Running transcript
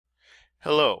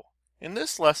Hello. In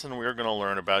this lesson we are going to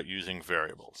learn about using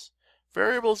variables.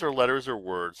 Variables are letters or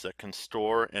words that can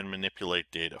store and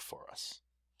manipulate data for us.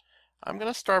 I'm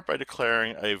going to start by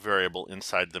declaring a variable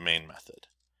inside the main method.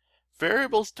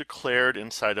 Variables declared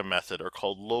inside a method are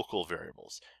called local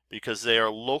variables because they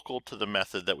are local to the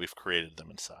method that we've created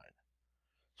them inside.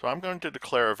 So I'm going to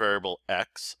declare a variable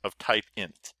x of type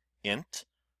int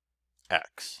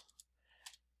x.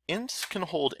 Ints can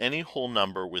hold any whole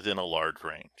number within a large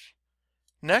range.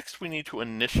 Next, we need to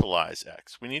initialize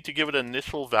x. We need to give it an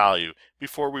initial value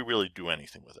before we really do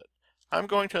anything with it. I'm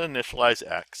going to initialize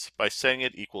x by setting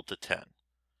it equal to 10.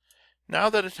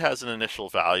 Now that it has an initial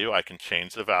value, I can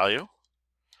change the value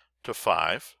to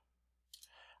 5.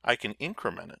 I can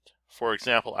increment it. For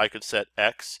example, I could set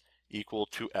x equal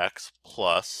to x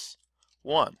plus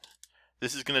 1.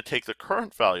 This is going to take the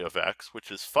current value of x,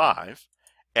 which is 5,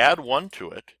 add 1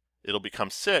 to it, it'll become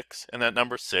 6, and that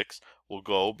number 6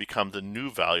 will become the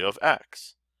new value of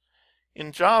x.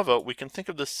 In Java, we can think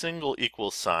of the single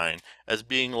equals sign as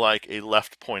being like a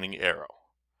left-pointing arrow.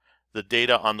 The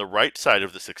data on the right side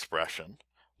of this expression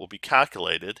will be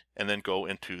calculated and then go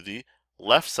into the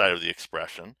left side of the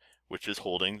expression, which is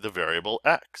holding the variable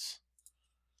x.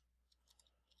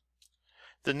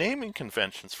 The naming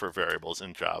conventions for variables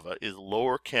in Java is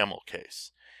lower camel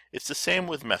case. It's the same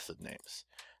with method names.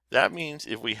 That means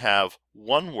if we have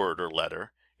one word or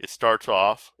letter, it starts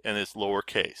off and is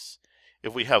lowercase.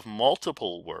 If we have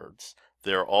multiple words,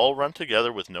 they're all run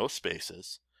together with no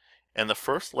spaces, and the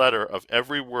first letter of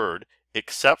every word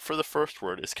except for the first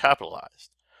word is capitalized.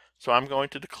 So I'm going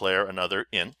to declare another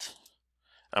int.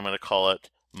 I'm going to call it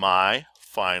my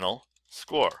final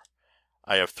score.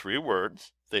 I have 3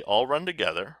 words. They all run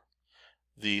together.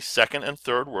 The second and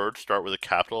third word start with a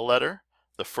capital letter.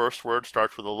 The first word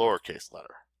starts with a lowercase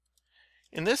letter.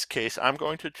 In this case, I'm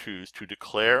going to choose to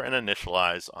declare and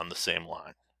initialize on the same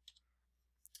line.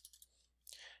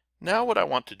 Now what I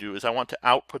want to do is I want to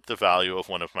output the value of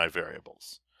one of my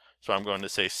variables. So I'm going to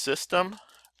say system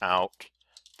out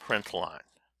println,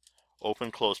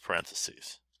 open close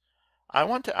parentheses. I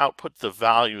want to output the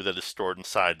value that is stored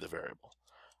inside the variable.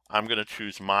 I'm going to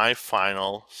choose my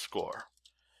final score.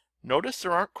 Notice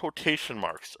there aren't quotation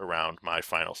marks around my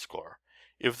final score.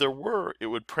 If there were, it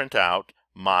would print out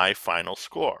my final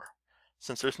score.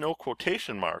 Since there's no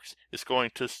quotation marks, it's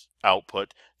going to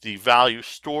output the value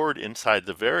stored inside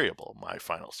the variable, my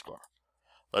final score.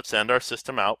 Let's end our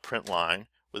system out println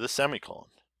with a semicolon.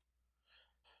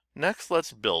 Next,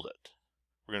 let's build it.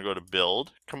 We're going to go to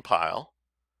Build, Compile.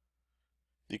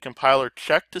 The compiler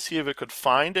checked to see if it could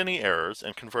find any errors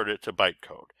and convert it to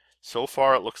bytecode. So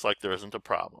far, it looks like there isn't a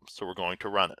problem, so we're going to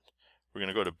run it. We're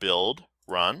going to go to Build,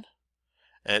 Run,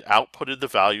 and it outputted the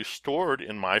value stored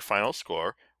in my final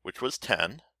score, which was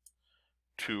 10,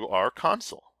 to our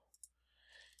console.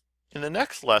 In the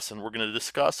next lesson, we're going to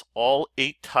discuss all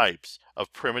 8 types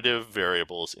of primitive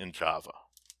variables in Java.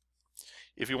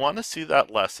 If you want to see that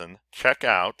lesson, check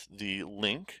out the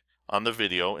link on the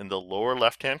video in the lower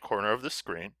left-hand corner of the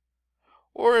screen,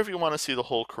 or if you want to see the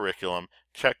whole curriculum,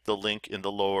 check the link in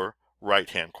the lower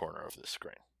right-hand corner of the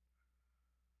screen.